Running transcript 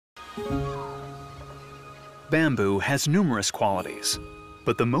Bamboo has numerous qualities,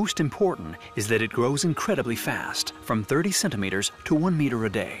 but the most important is that it grows incredibly fast, from 30 centimeters to 1 meter a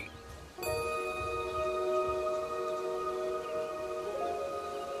day.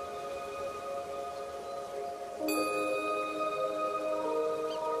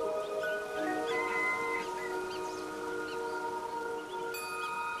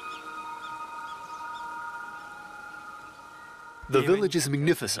 The village is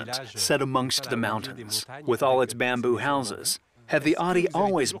magnificent, set amongst the mountains, with all its bamboo houses. Have the Adi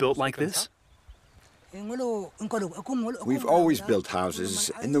always built like this? We've always built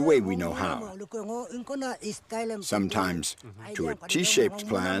houses in the way we know how. Sometimes to a T-shaped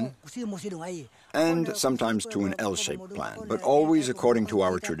plan, and sometimes to an L-shaped plan, but always according to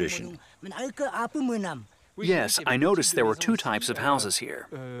our tradition. Yes, I noticed there were two types of houses here.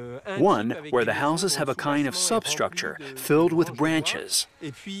 One where the houses have a kind of substructure filled with branches,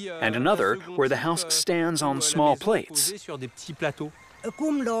 and another where the house stands on small plates.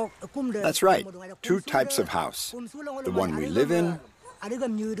 That's right, two types of house. The one we live in,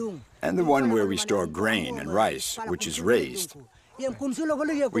 and the one where we store grain and rice, which is raised.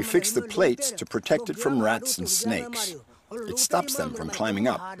 We fix the plates to protect it from rats and snakes. It stops them from climbing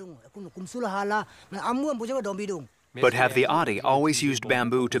up. But have the Adi always used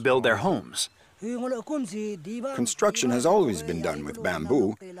bamboo to build their homes? Construction has always been done with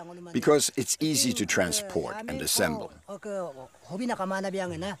bamboo because it's easy to transport and assemble.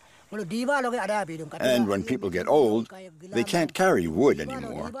 And when people get old, they can't carry wood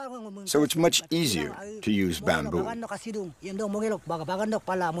anymore, so it's much easier to use bamboo.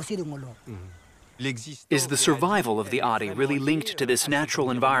 Is the survival of the Adi really linked to this natural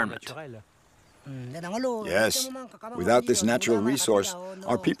environment? Yes. Without this natural resource,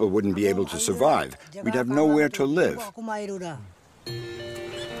 our people wouldn't be able to survive. We'd have nowhere to live.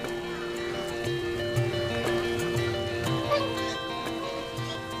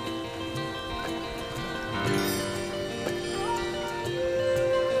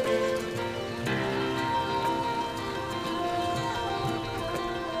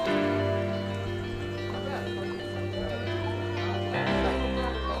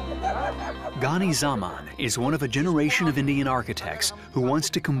 Ghani Zaman is one of a generation of Indian architects who wants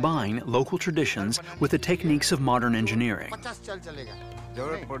to combine local traditions with the techniques of modern engineering.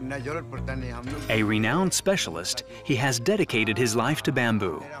 A renowned specialist, he has dedicated his life to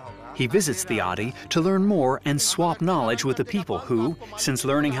bamboo. He visits the Adi to learn more and swap knowledge with the people who, since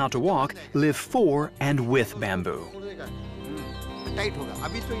learning how to walk, live for and with bamboo.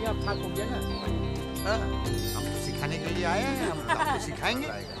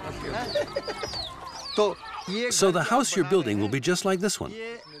 So the house you're building will be just like this one?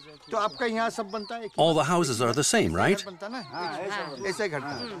 All the houses are the same, right?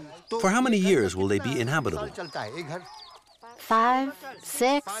 For how many years will they be inhabitable? 5,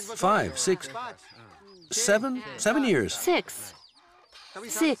 6. 5, 6, 7? 7 years? 6.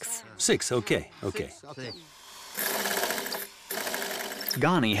 6. 6, okay.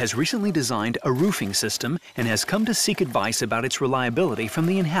 Ghani has recently designed a roofing system and has come to seek advice about its reliability from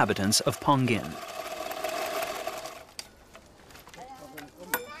the inhabitants of Pongin.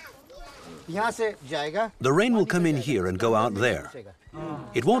 The rain will come in here and go out there.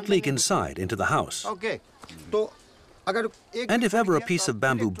 It won't leak inside into the house. And if ever a piece of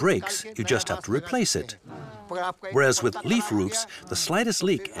bamboo breaks, you just have to replace it. Whereas with leaf roofs, the slightest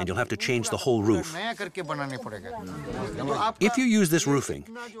leak and you'll have to change the whole roof. If you use this roofing,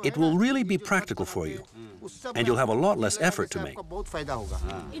 it will really be practical for you, and you'll have a lot less effort to make.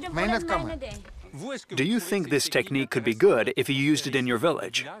 Do you think this technique could be good if you used it in your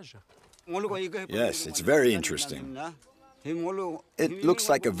village? Yes, it's very interesting. It looks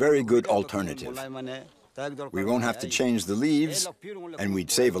like a very good alternative. We won't have to change the leaves, and we'd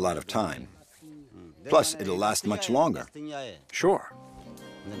save a lot of time. Plus, it'll last much longer. Sure.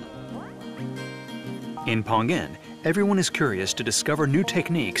 In Pongin, everyone is curious to discover new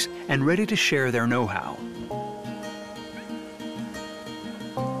techniques and ready to share their know-how.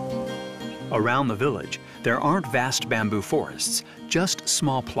 Around the village, there aren't vast bamboo forests, just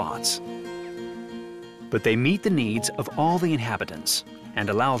small plots. But they meet the needs of all the inhabitants and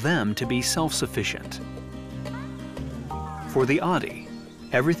allow them to be self-sufficient. For the Adi,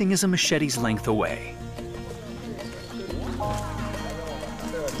 everything is a machete's length away.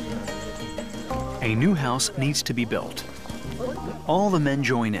 A new house needs to be built. All the men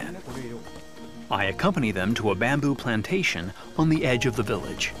join in. I accompany them to a bamboo plantation on the edge of the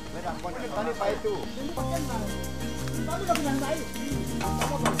village.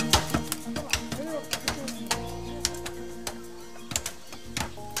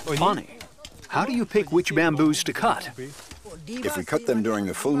 Funny. How do you pick which bamboos to cut? If we cut them during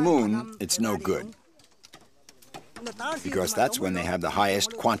the full moon, it's no good, because that's when they have the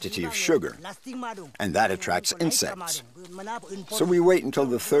highest quantity of sugar, and that attracts insects. So we wait until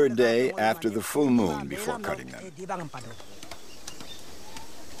the third day after the full moon before cutting them.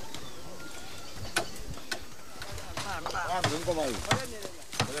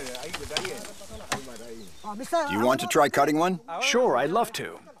 Do you want to try cutting one? Sure, I'd love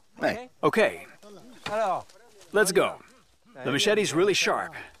to. Hey, Okay. Let's go. The machete's really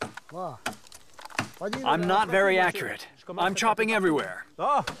sharp. I'm not very accurate. I'm chopping everywhere.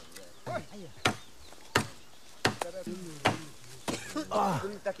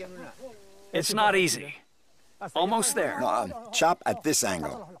 It's not easy. Almost there. chop at this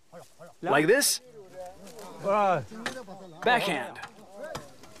angle. Like this? Backhand.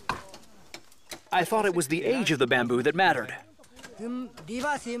 I thought it was the age of the bamboo that mattered.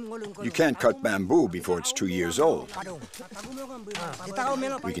 You can't cut bamboo before it's 2 years old.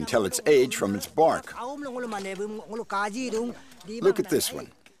 We can tell its age from its bark. Look at this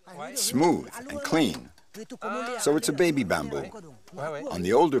one. It's smooth and clean. So it's a baby bamboo. On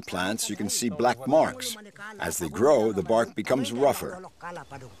the older plants, you can see black marks. As they grow, the bark becomes rougher.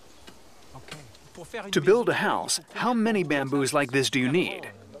 To build a house, how many bamboos like this do you need?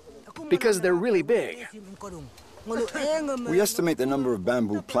 Because they're really big. We estimate the number of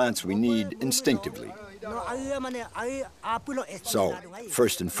bamboo plants we need instinctively. So,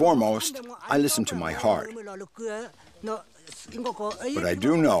 first and foremost, I listen to my heart. But I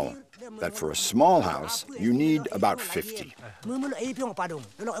do know that for a small house, you need about 50. To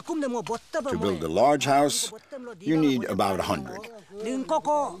build a large house, you need about 100.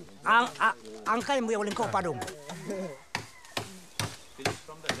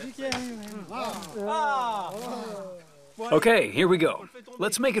 Okay, here we go.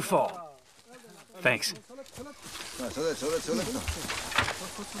 Let's make it fall. Thanks.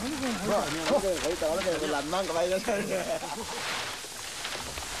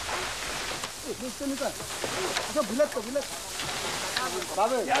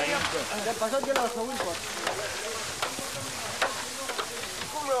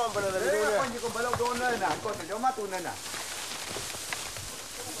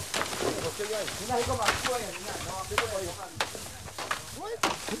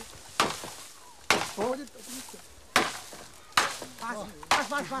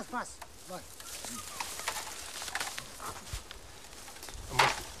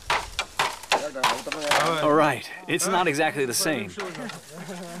 All right, it's not exactly the same.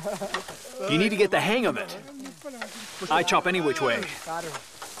 You need to get the hang of it. I chop any which way.